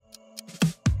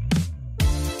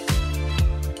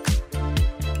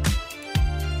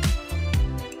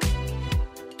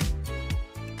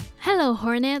Hello,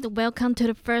 Hornet. Welcome to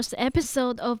the first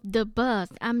episode of The Buzz.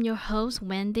 I'm your host,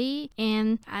 Wendy,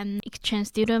 and I'm an exchange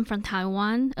student from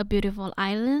Taiwan, a beautiful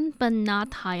island, but not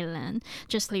Thailand.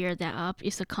 Just clear that up,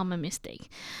 it's a common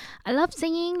mistake. I love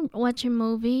singing, watching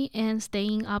movie, and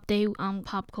staying updated on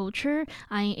pop culture.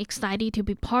 I'm excited to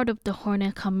be part of the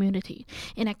Hornet community,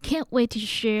 and I can't wait to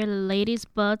share the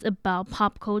latest buzz about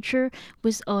pop culture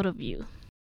with all of you.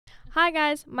 Hi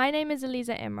guys, my name is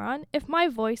Eliza Imran. If my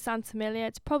voice sounds familiar,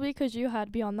 it's probably because you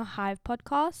heard me on the Hive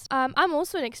podcast. I'm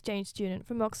also an exchange student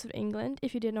from Oxford, England,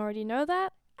 if you didn't already know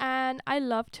that. And I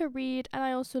love to read, and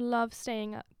I also love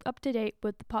staying up to date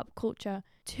with the pop culture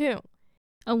too.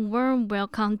 A warm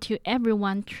welcome to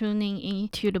everyone tuning in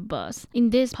to the bus.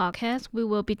 In this podcast, we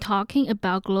will be talking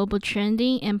about global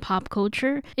trending and pop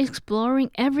culture, exploring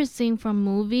everything from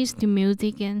movies to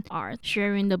music and art,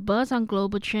 sharing the buzz on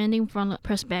global trending from the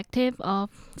perspective of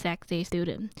sexy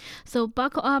student. So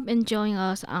buckle up and join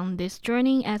us on this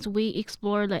journey as we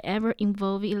explore the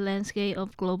ever-evolving landscape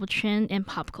of global trend and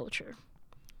pop culture.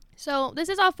 So this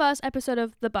is our first episode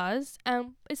of The Buzz,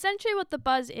 and essentially what The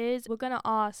Buzz is, we're going to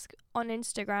ask on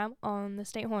Instagram, on the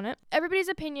State Hornet, everybody's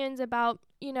opinions about,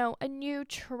 a new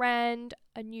trend,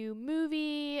 a new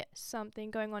movie, something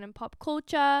going on in pop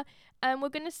culture, and we're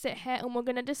going to sit here and we're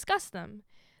going to discuss them.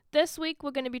 This week,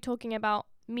 we're going to be talking about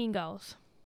Mean Girls.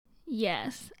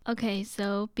 Yes. Okay,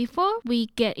 so before we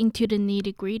get into the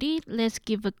nitty gritty, let's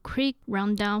give a quick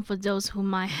rundown for those who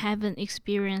might haven't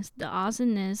experienced the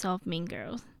awesomeness of Mean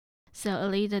Girls. So,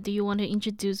 Alita, do you want to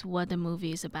introduce what the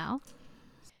movie is about?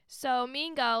 So,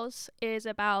 Mean Girls is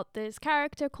about this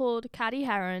character called Cady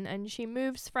Heron, and she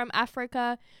moves from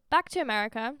Africa back to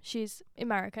America. She's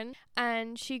American,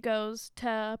 and she goes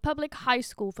to public high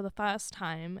school for the first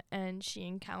time, and she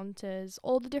encounters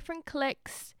all the different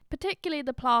cliques, particularly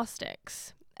the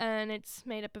Plastics. And it's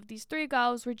made up of these three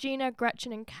girls, Regina,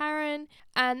 Gretchen, and Karen,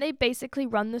 and they basically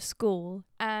run the school.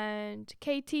 And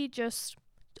Katie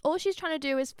all she's trying to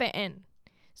do is fit in.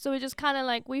 So we just kind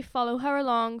of we follow her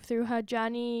along through her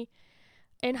journey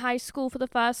in high school for the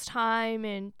first time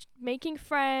and making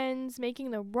friends, making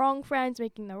the wrong friends,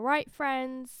 making the right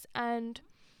friends, and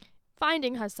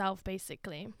finding herself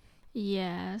basically.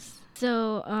 Yes.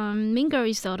 So, Mean Girl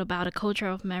is all about the culture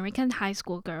of American high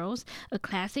school girls, a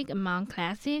classic among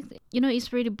classics.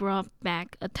 It's really brought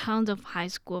back a ton of high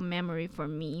school memory for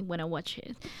me when I watch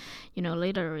it.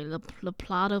 Literally, the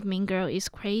plot of Mean Girl is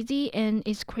crazy, and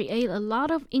it's create a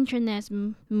lot of internet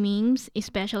memes,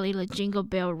 especially the Jingle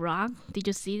Bell Rock. Did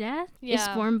you see that? Yeah. It's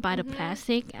formed by the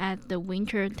Plastic at the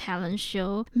Winter Talent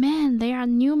Show. Man, there are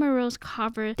numerous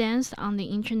cover dance on the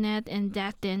internet, and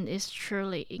that dance is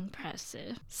truly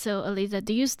impressive. So, Eliza,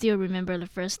 do you still remember the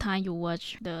first time you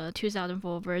watched the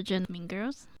 2004 version of Mean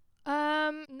Girls?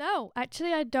 No,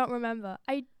 actually I don't remember.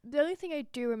 The only thing I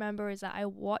do remember is that I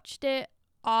watched it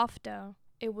after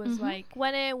it was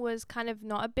when it was kind of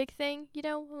not a big thing,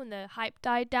 when the hype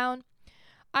died down.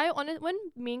 When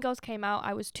Mean Girls came out,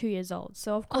 I was 2 years old,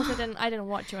 so of course I didn't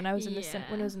watch it when I was when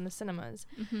it was in the cinemas.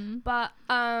 But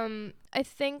I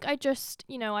think I just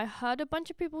I heard a bunch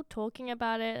of people talking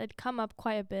about it. It'd come up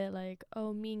quite a bit,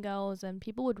 oh, Mean Girls, and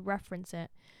people would reference it.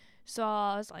 So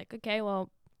I was like, okay, well,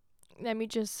 let me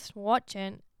just watch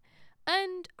it,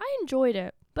 and I enjoyed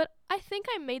it. But I think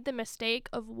I made the mistake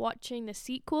of watching the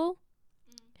sequel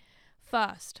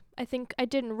first. I think I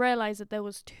didn't realize that there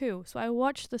was two. So I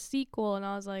watched the sequel and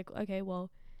I was like, okay, well,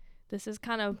 this is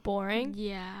kind of boring.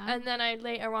 Yeah. And then I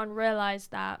later on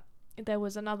realized that there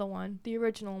was another one, the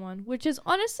original one, which is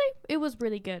honestly, it was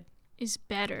really good. It's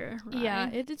better, right? Yeah,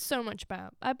 it did so much better.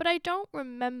 But I don't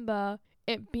remember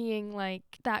it being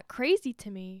that crazy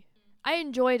to me. I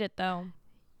enjoyed it though.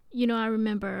 I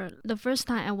remember the first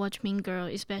time I watched Mean Girl,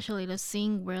 especially the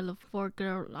scene where the four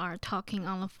girls are talking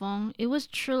on the phone. It was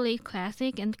truly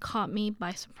classic and caught me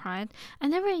by surprise. I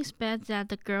never expected that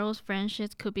the girls'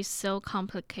 friendships could be so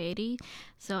complicated.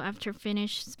 So after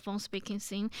finished phone speaking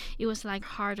scene, it was like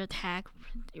heart attack.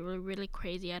 It was really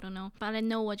crazy. I don't know, but I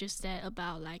know what you said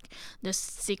about the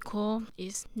sequel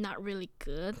is not really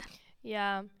good.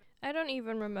 Yeah. I don't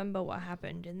even remember what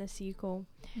happened in the sequel.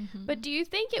 But do you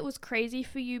think it was crazy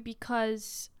for you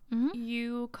because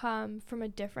you come from a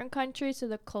different country, so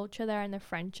the culture there and the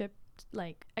friendships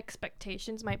like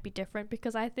expectations might be different,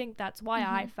 because I think that's why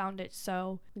I found it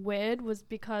so weird, was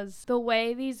because the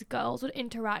way these girls would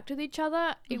interact with each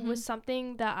other, it was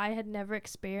something that I had never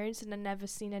experienced and I'd never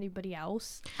seen anybody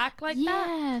else act like that.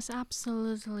 Yes,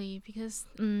 absolutely. Because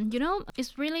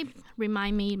it's really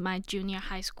remind me my junior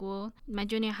high school. My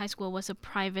junior high school was a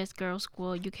private girls'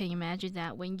 school. You can imagine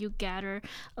that when you gather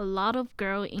a lot of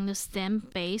girls in the same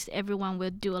base, everyone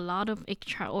will do a lot of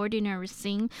extraordinary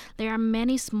things. There are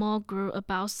many small groups,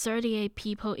 about 38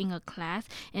 people in a class,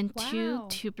 and 2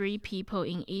 to 3 people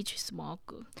in each small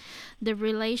group. The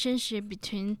relationship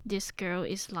between this girl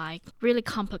is like really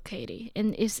complicated,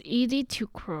 and it's easy to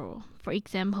grow. For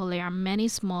example, there are many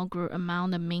small groups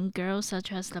among the main girls,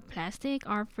 such as the plastic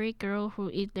art freak girl who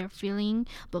eat their feeling,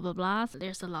 blah blah blah.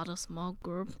 There's a lot of small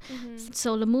groups.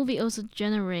 So the movie also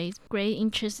generates great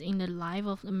interest in the life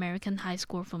of American high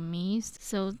school for me.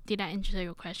 So did I answer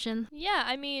your question? Yeah,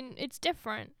 I mean, it's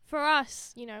different. For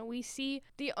us, we see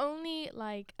the only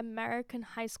like American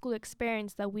high school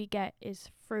experience that we get is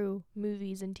through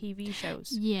movies and TV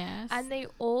shows. Yes. And they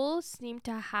all seem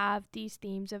to have these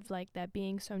themes of like there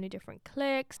being so many different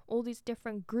cliques, all these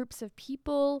different groups of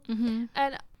people.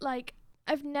 And like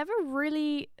I've never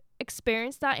really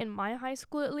experienced that in my high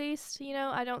school, at least.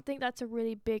 I don't think that's a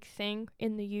really big thing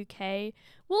in the UK.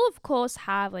 We'll of course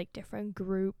have like different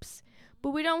groups,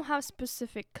 but we don't have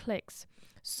specific cliques.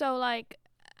 So like,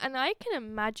 and I can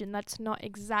imagine that's not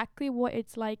exactly what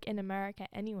it's like in America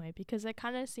anyway, because it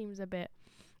kind of seems a bit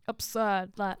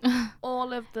absurd that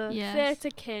all of the theater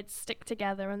kids stick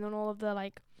together, and then all of the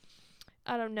like,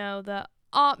 I don't know, the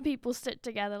art people stick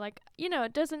together. Like,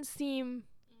 it doesn't seem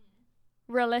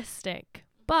realistic,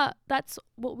 but that's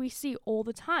what we see all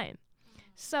the time.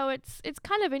 So it's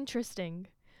kind of interesting.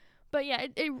 But yeah,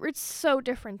 it's so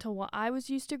different to what I was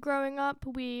used to growing up.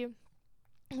 We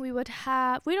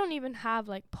don't even have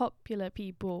like popular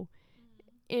people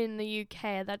in the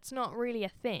UK. That's not really a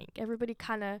thing. Everybody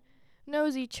kind of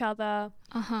knows each other.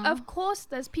 Of course,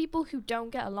 there's people who don't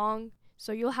get along,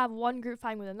 so you'll have one group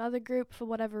fighting with another group for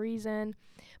whatever reason,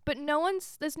 but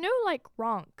there's no like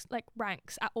ranks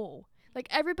at all. Like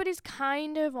everybody's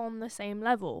kind of on the same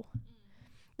level.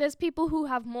 There's people who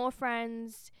have more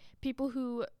friends, people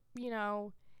who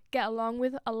get along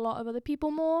with a lot of other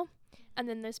people more. And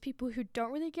then there's people who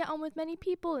don't really get on with many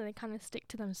people and they kind of stick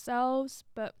to themselves.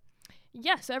 But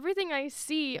yes, everything I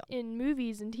see in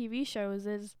movies and TV shows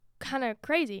is kind of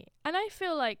crazy. And I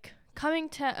feel like coming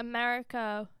to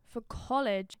America for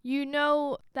college,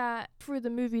 that through the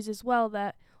movies as well,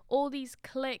 that all these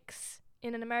cliques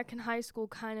in an American high school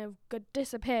kind of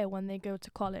disappear when they go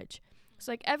to college. It's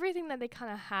like everything that they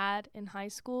kind of had in high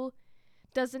school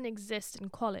doesn't exist in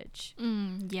college.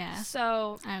 Yeah.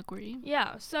 So I agree.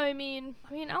 Yeah. So I mean,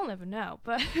 I'll never know,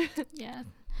 but yeah.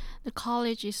 The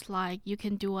college is like you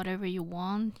can do whatever you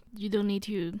want. You don't need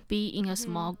to be in a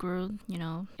small group,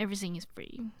 everything is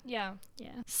free. Yeah.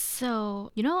 Yeah.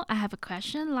 So, I have a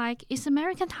question, like, is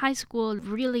American high school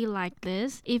really like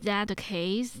this? If that's the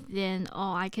case, then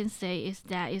all I can say is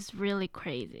that it's really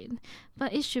crazy.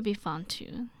 But it should be fun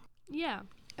too. Yeah.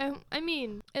 I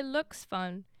mean, it looks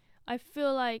fun. I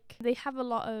feel like they have a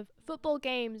lot of football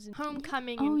games and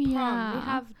homecoming and prom. Yeah. They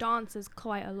have dances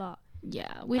quite a lot.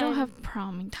 Yeah, we don't have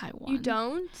prom in Taiwan. You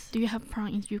don't? Do you have prom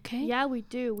in UK? Yeah, we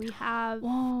do. We have.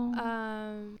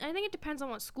 I think it depends on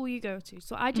what school you go to.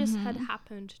 So I just had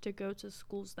happened to go to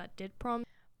schools that did prom,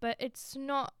 but it's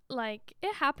not like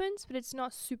it happens, but it's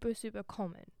not super super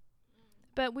common.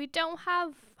 But we don't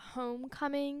have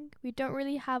homecoming. We don't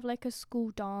really have like a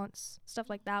school dance, stuff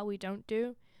like that. We don't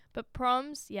do. But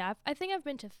proms, yeah, I think I've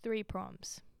been to 3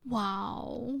 proms.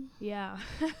 Wow. Yeah.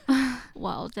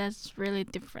 Wow, that's really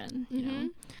different, you know.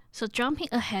 So jumping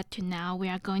ahead to now, we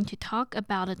are going to talk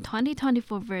about the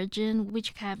 2024 version,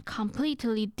 which have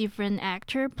completely different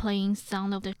actor playing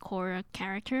some of the core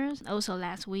characters. Also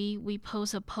last week, we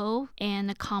posted a poll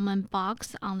and a comment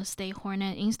box on the Stay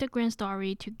Hornet Instagram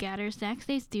story to gather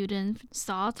sexy student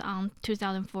thoughts on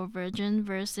 2004 version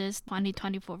versus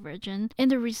 2024 version. And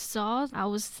the results, I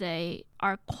would say,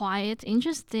 are quite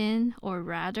interesting or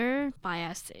rather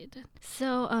biased.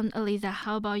 So, Eliza,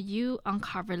 how about you on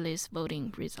cover list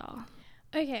voting result?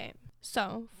 Okay,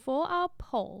 so for our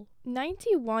poll,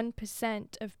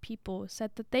 91% of people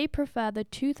said that they prefer the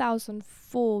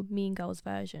 2004 Mean Girls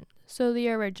version, so the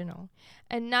original,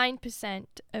 and 9%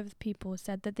 of people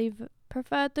said that they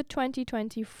preferred the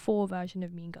 2024 version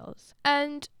of Mean Girls.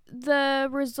 And the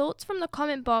results from the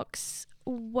comment box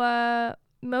were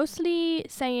mostly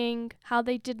saying how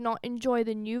they did not enjoy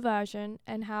the new version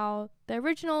and how the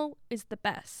original is the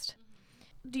best.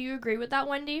 Do you agree with that,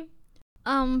 Wendy?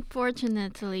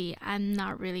 Unfortunately, I'm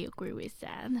not really agree with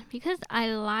that because I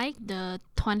like the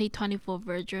 2024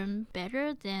 version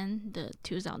better than the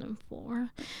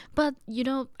 2004. But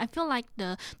I feel like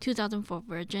the 2004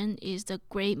 version is the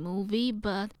great movie,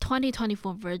 but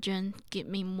 2024 version give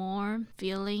me more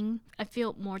feeling. I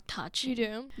feel more touched. You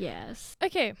do? Yes.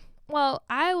 Okay. Well,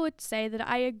 I would say that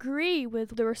I agree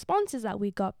with the responses that we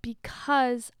got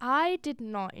because I did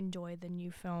not enjoy the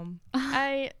new film.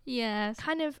 I Yes.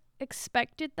 kind of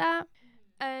expected that.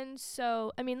 And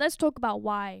so, I mean, let's talk about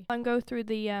why and go through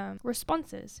the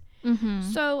responses. Mm-hmm.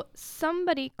 So,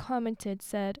 somebody commented,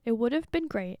 said, it would have been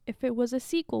great if it was a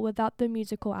sequel without the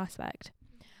musical aspect.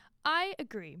 I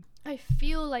agree. I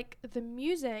feel like the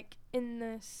music in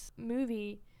this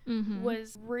movie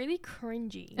was really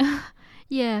cringy.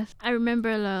 Yes, I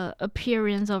remember the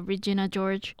appearance of Regina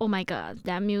George. Oh my god,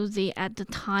 that music at the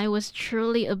time was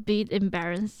truly a bit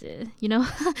embarrassing. Yeah.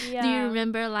 Do you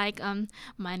remember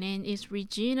my name is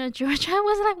Regina George? I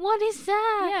was like, what is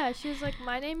that? Yeah, she was like,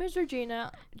 my name is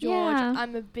Regina George. Yeah.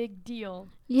 I'm a big deal.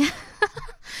 Yeah.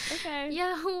 Okay.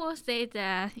 Yeah, who will say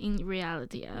that in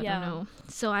reality? I Yeah. don't know.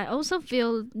 So I also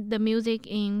feel the music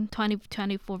in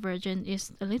 2024 version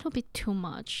is a little bit too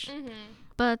much.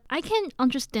 But I can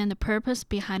understand the purpose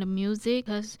behind the music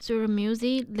because through the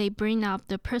music, they bring up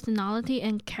the personality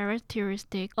and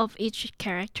characteristic of each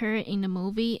character in the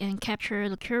movie and capture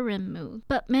the current mood.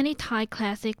 But many Thai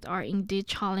classics are indeed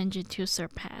challenging to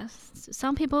surpass.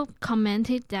 Some people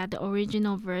commented that the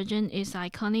original version is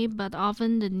iconic, but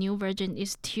often the new version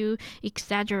is too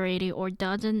exaggerated or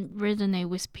doesn't resonate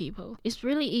with people. It's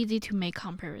really easy to make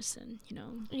comparison.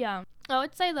 Yeah. I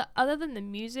would say that other than the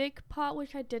music part,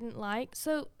 which I didn't like,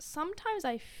 so sometimes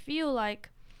I feel like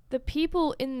the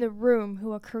people in the room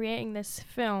who are creating this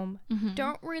film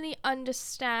don't really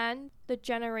understand the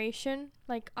generation,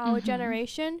 like our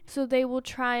generation, so they will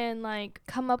try and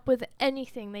come up with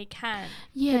anything they can.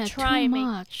 Yeah, try too and make-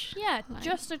 much.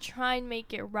 Just to try and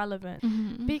make it relevant.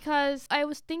 Mhm. Because I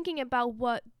was thinking about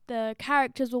what the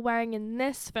characters were wearing in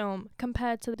this film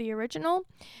compared to the original.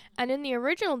 And in the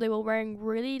original, they were wearing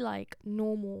really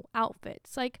normal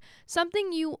outfits. Like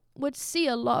something you would see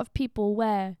a lot of people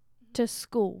wear to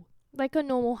school, like a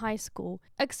normal high school,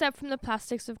 except from the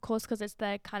plastics, of course, because it's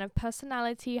their kind of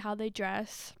personality, how they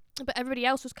dress. But everybody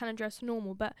else was kind of dressed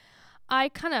normal. But I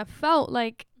kind of felt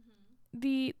like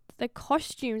the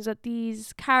costumes that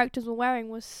these characters were wearing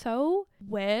was so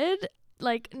weird.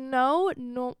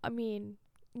 I mean,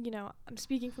 I'm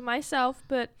speaking for myself,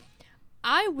 but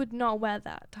I would not wear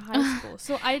that to high school.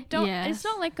 So I don't, it's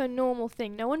not like a normal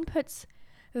thing. No one puts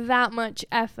that much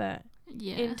effort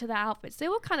into the outfits. They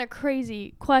were kind of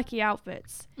crazy, quirky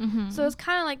outfits. So it's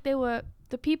kind of like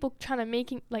the people trying to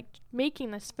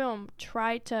making this film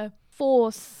tried to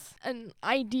force an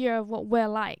idea of what we're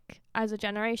like as a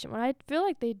generation, but I feel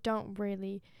like they don't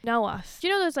really know us. Do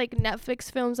you know those Netflix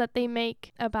films that they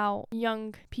make about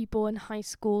young people in high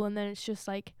school, and then it's just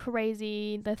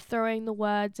crazy, they're throwing the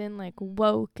words in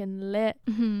woke and lit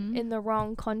in the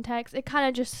wrong context? It kind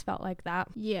of just felt like that.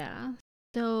 Yeah.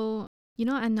 So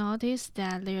I noticed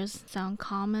that there's some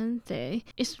comments say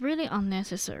it's really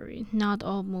unnecessary. Not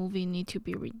all movies need to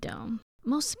be redone.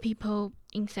 Most people,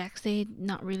 in fact, say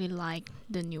not really like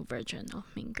the new version of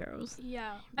Mean Girls.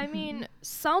 Yeah. I mean,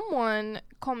 someone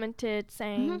commented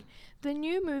saying the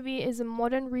new movie is a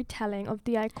modern retelling of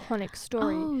the iconic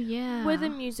story. Oh, yeah. With a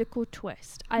musical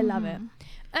twist. I love it.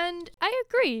 And I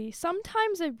agree.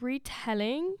 Sometimes a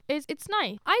retelling it's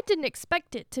nice. I didn't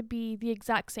expect it to be the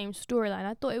exact same storyline.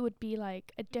 I thought it would be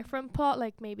a different plot,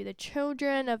 maybe the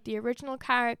children of the original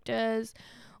characters,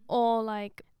 or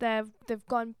they've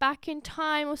gone back in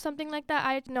time or something like that.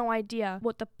 I had no idea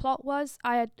what the plot was.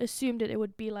 I had assumed that it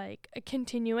would be a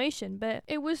continuation, but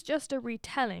it was just a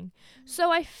retelling.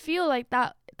 So I feel like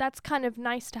that's kind of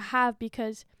nice to have,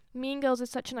 because Mean Girls is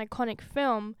such an iconic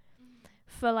film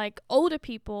for older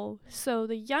people, so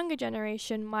the younger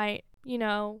generation might,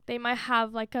 they might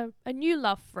have a new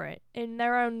love for it in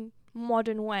their own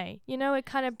modern way. It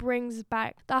kind of brings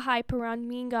back the hype around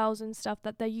Mean Girls and stuff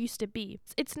that there used to be.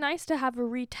 It's nice to have a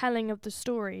retelling of the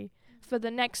story for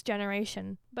the next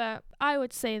generation, but I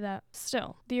would say that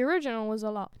still the original was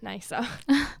a lot nicer.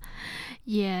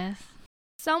 Yes.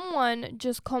 Someone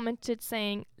just commented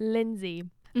saying Lindsay,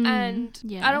 and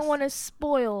I don't want to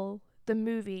spoil the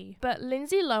movie, but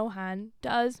Lindsay Lohan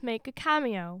does make a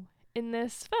cameo in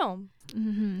this film.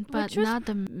 But not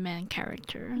the main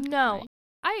character. No. Right?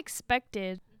 I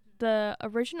expected the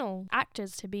original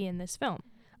actors to be in this film.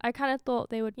 I kind of thought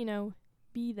they would,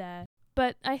 be there.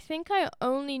 But I think I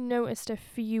only noticed a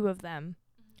few of them.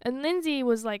 And Lindsay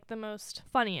was like the most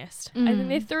funniest. I think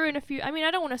they threw in a few, I mean,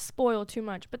 I don't want to spoil too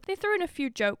much, but they threw in a few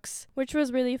jokes, which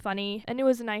was really funny. And it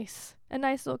was a nice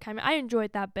little cameo. I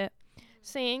enjoyed that bit.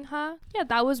 Seeing her, yeah,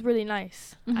 that was really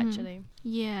nice, actually.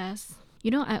 Yes. You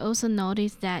know, I also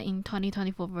noticed that in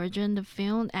 2024 version, the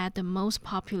film at the most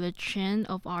popular trend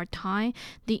of our time,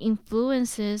 the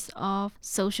influences of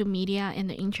social media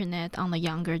and the internet on the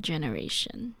younger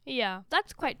generation. Yeah,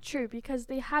 that's quite true because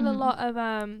they had a lot of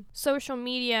social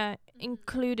media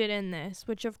included in this,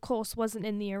 which of course wasn't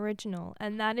in the original.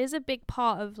 And that is a big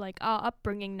part of like our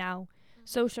upbringing now,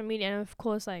 social media, and of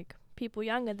course like people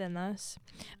younger than us.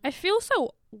 I feel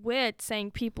so weird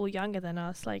saying people younger than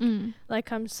us, like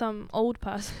I'm some old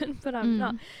person, but I'm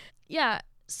not. Yeah,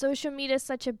 social media is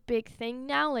such a big thing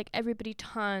now. Like everybody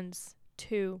turns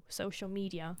to social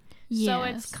media. Yes. So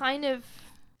it's kind of,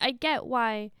 I get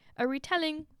why a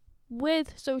retelling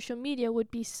with social media would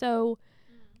be so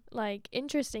like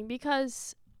interesting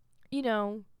because, you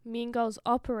know, Mean Girls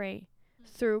operate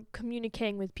through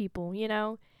communicating with people, you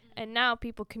know? And now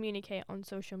people communicate on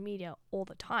social media all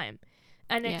the time.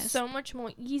 And it's so much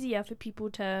more easier for people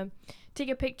to take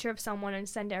a picture of someone and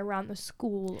send it around the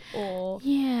school or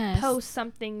post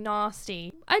something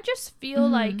nasty. I just feel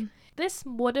like this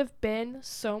would have been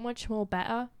so much more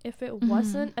better if it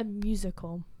wasn't a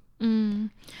musical.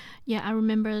 Yeah, I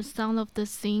remember some of the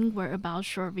scenes were about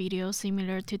short videos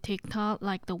similar to TikTok,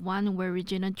 like the one where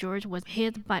Regina George was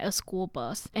hit by a school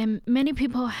bus. And many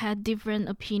people had different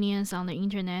opinions on the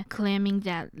internet, claiming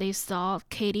that they saw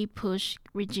Katie push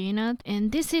Regina.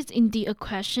 And this is indeed a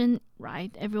question,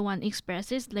 right? Everyone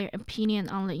expresses their opinion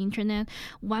on the internet,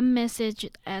 one message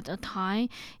at a time.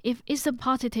 If it's a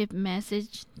positive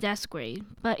message, that's great.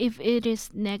 But if it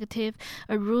is negative,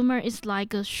 a rumor is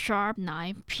like a sharp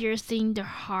knife piercing the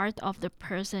heart of the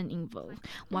person involved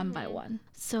one by one.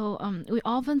 So we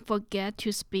often forget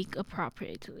to speak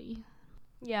appropriately.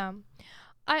 Yeah.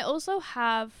 I also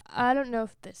have, I don't know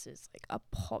if this is like a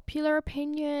popular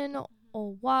opinion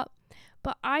or what,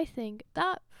 but I think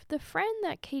that the friend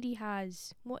that Katie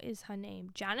has, what is her name?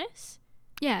 Janice?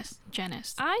 Yes,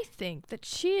 Janice. I think that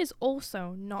she is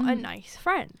also not a nice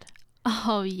friend.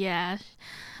 Oh, yeah.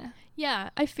 Yeah,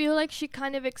 I feel like she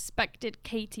kind of expected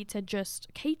Katie to just...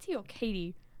 Katie or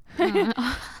Katie? Yeah,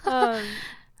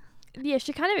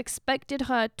 she kind of expected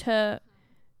her to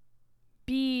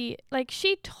be... Like,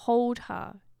 she told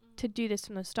her to do this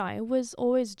from the start. It was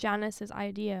always Janice's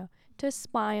idea to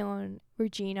spy on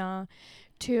Regina,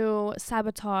 to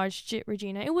sabotage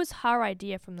Regina. It was her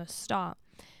idea from the start.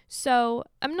 So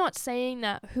I'm not saying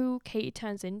that who Katie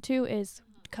turns into is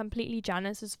completely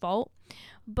Janice's fault,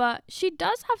 but she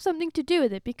does have something to do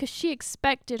with it because she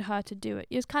expected her to do it.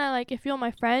 It's kind of like, if you're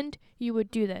my friend, you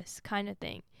would do this kind of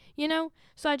thing, you know?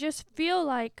 So I just feel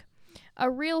like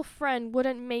a real friend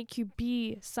wouldn't make you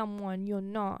be someone you're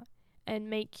not and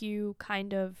make you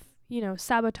kind of, you know,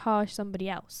 sabotage somebody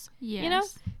else. Yes. You know,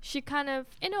 she kind of,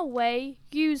 in a way,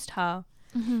 used her.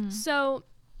 So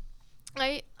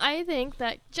I think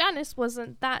that Janice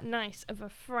wasn't that nice of a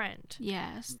friend.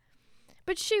 Yes.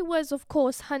 But she was, of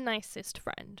course, her nicest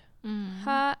friend.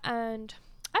 Her and,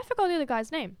 I forgot the other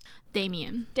guy's name.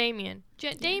 Damien. Damien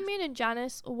and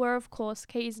Janice were, of course,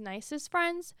 Katie's nicest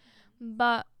friends,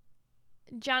 but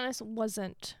Janice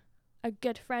wasn't a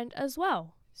good friend as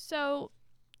well. So,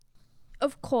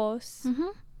 of course,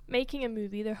 making a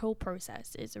movie, the whole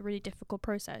process is a really difficult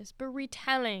process. But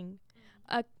retelling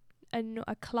a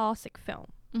classic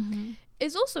film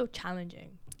is also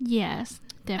challenging. Yes,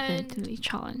 definitely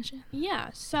challenging. Yeah,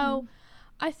 so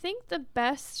I think the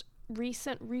best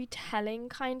recent retelling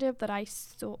kind of that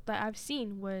I've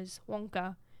seen was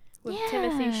Wonka with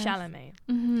Timothée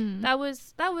Chalamet.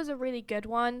 That was a really good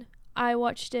one. I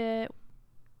watched it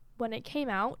when it came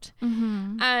out,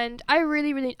 and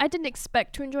I didn't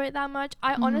expect to enjoy it that much.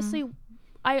 I honestly,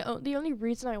 the only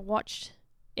reason I watched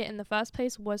it in the first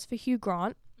place was for Hugh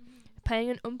Grant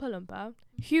playing an Oompa Loompa.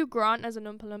 Hugh Grant as an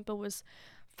Oompa Loompa was,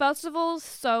 first of all,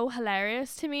 so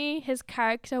hilarious to me. His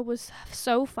character was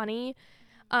so funny.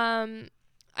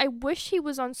 I wish he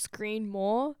was on screen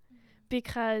more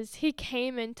because he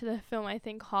came into the film, I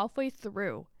think, halfway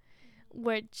through,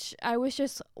 which I was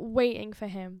just waiting for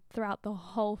him throughout the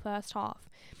whole first half.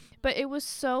 But it was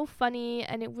so funny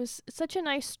and it was such a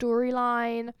nice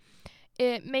storyline.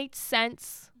 It made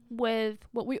sense with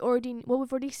what we've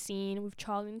already seen with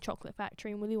Charlie and the Chocolate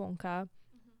Factory and Willy Wonka.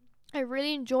 I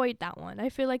really enjoyed that one. I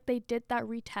feel like they did that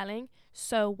retelling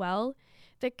so well.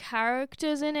 The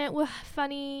characters in it were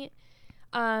funny.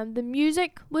 The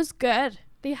music was good.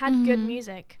 They had good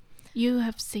music. You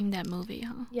have seen that movie,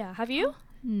 huh? Yeah, have you?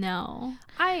 No.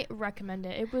 I recommend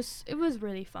it. It was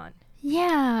really fun.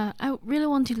 Yeah, I really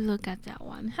want to look at that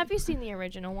one. Have you seen the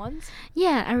original ones?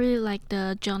 Yeah, I really like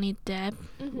the Johnny Depp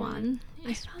Mhm. one. I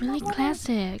It's found really that one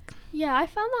classic. Yeah, I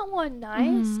found that one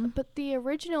nice, Mhm. but the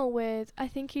original with I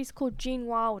think he's called Gene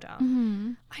Wilder.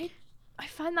 Mhm. I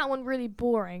find that one really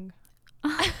boring.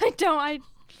 I don't. I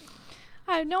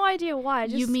have no idea why. I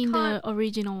just You mean can't. the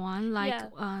original one, like Yeah.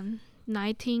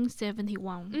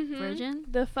 1971 Mhm. version?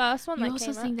 The first one You that also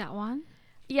came seen out. that one?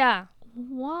 Yeah.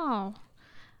 Wow.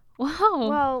 Wow.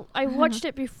 Well, I watched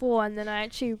it before, and then I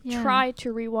actually Yeah. tried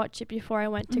to rewatch it before I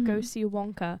went to go Mhm. see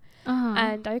Wonka, Uh-huh.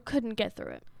 and I couldn't get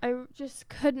through it. I just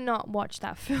could not watch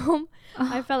that film.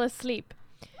 I fell asleep.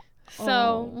 So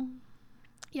Oh.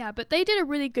 yeah, but they did a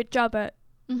really good job at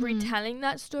Mhm. retelling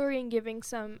that story and giving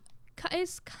some.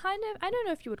 It's kind of, I don't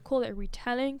know if you would call it a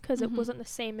retelling because it Mhm. wasn't the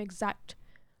same exact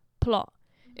plot.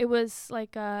 It was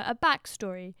like a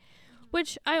backstory,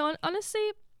 which I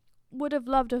honestly would have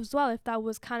loved as well if that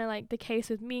was kind of like the case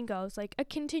with Mean Girls, like a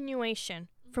continuation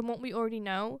from what we already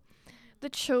know, the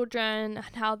children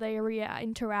and how they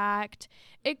interact.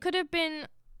 It could have been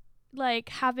like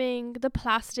having the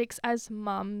plastics as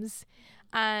mums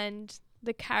and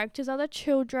the characters are the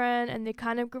children and they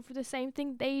kind of go for the same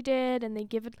thing they did and they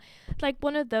give it like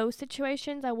one of those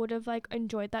situations. I would have like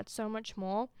enjoyed that so much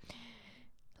more.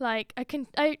 Like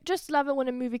I just love it when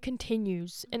a movie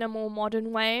continues in a more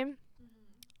modern way.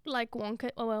 Like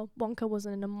Wonka, well, Wonka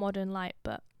wasn't in a modern light,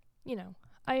 but you know,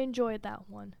 I enjoyed that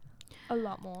one a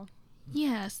lot more.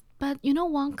 Yes, but you know,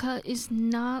 Wonka is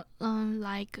not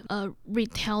like a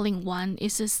retelling one.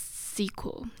 It's a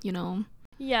sequel, you know.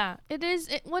 Yeah, it is.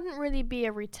 It wouldn't really be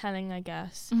a retelling, I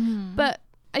guess. Mhm. But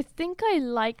I think I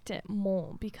liked it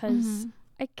more because Mhm.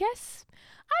 I guess,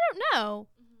 I don't know,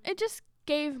 it just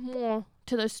gave more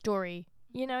to the story.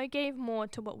 You know, it gave more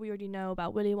to what we already know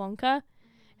about Willy Wonka,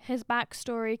 his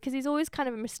backstory, because he's always kind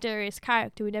of a mysterious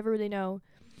character. We never really know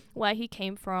where he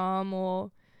came from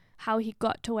or how he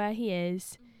got to where he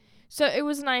is. So it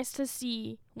was nice to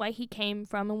see where he came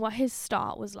from and what his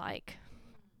start was like.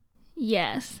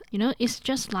 Yes, you know, it's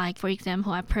just like, for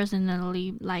example, I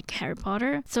personally like Harry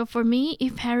Potter. So for me,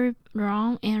 if Harry,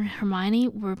 Ron, and Hermione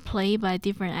were played by a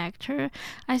different actor,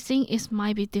 I think it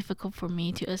might be difficult for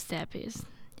me to accept it.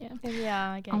 Yeah. And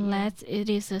yeah, I get you. Unless it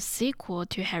is a sequel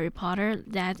to Harry Potter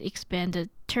that expands the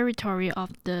territory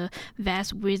of the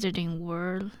vast wizarding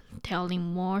world, telling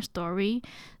more story,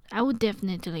 I would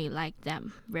definitely like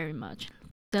them very much.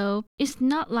 So it's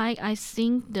not like I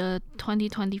think the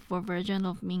 2024 version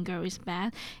of Mean Girl is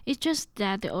bad. It's just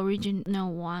that the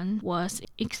original one was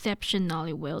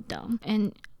exceptionally well done.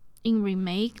 And in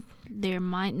remake, there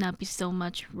might not be so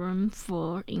much room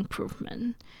for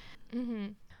improvement.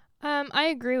 I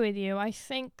agree with you. I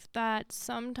think that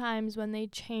sometimes when they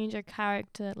change a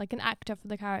character, like an actor for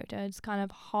the character, it's kind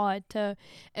of hard to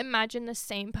imagine the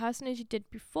same person as you did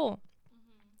before.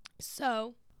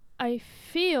 So I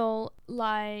feel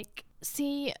like,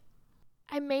 see,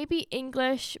 I may be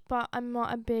English, but I'm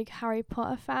not a big Harry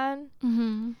Potter fan.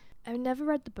 Mm-hmm. I've never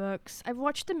read the books. I've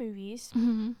watched the movies.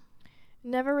 Mm-hmm.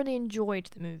 Never really enjoyed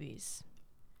the movies.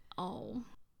 Oh.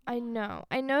 I know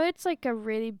it's like a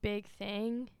really big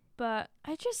thing, but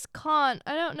I just can't.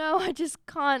 I don't know. I just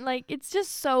can't. Like, it's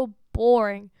just so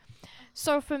boring.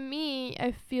 So for me,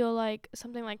 I feel like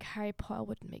something like Harry Potter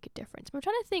wouldn't make a difference. But I'm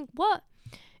trying to think what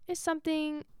is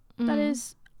something that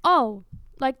is,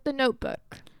 like The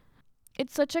Notebook.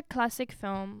 It's such a classic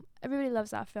film. Everybody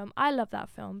loves that film. I love that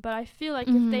film. But I feel like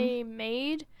if they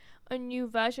made a new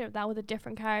version of that with a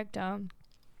different character,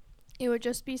 it would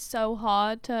just be so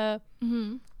hard to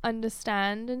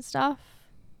understand and stuff.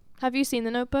 Have you seen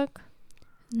The Notebook?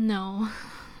 No.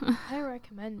 I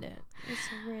recommend it. It's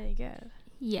really good.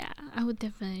 Yeah, I would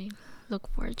definitely look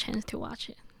for a chance to watch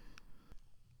it.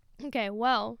 Okay,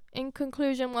 well, in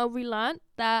conclusion, we learned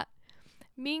that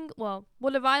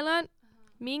what have I learned?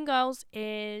 Mean Girls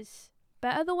is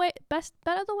better the way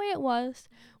it was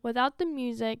without the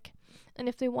music. And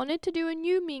if they wanted to do a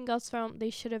new Mean Girls film,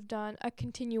 they should have done a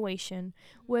continuation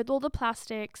with all the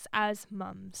plastics as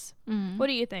mums. What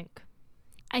do you think?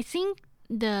 I think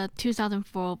the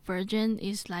 2004 version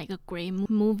is like a great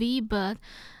movie, but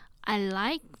I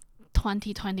like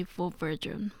 2024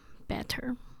 version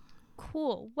better.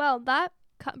 Cool. Well, that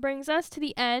brings us to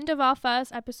the end of our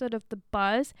first episode of The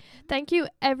Buzz. Thank you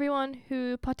everyone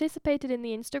who participated in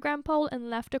the Instagram poll and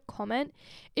left a comment.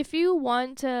 If you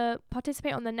want to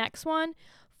participate on the next one,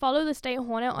 follow the Stay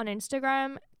Hornet on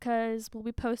Instagram because we'll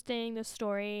be posting the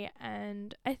story,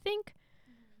 and I think,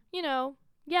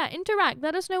 interact.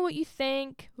 Let us know what you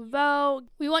think. Vote.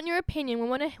 We want your opinion. We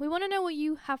want to know what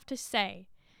you have to say.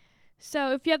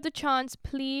 So if you have the chance,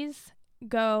 please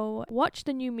go watch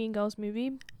the new Mean Girls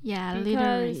movie. Yeah,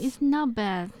 literally. It's not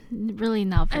bad. Really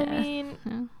not bad. I mean,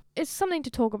 it's something to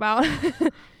talk about.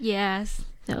 Yes.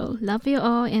 So, love you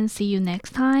all and see you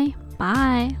next time.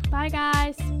 Bye. Bye,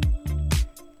 guys.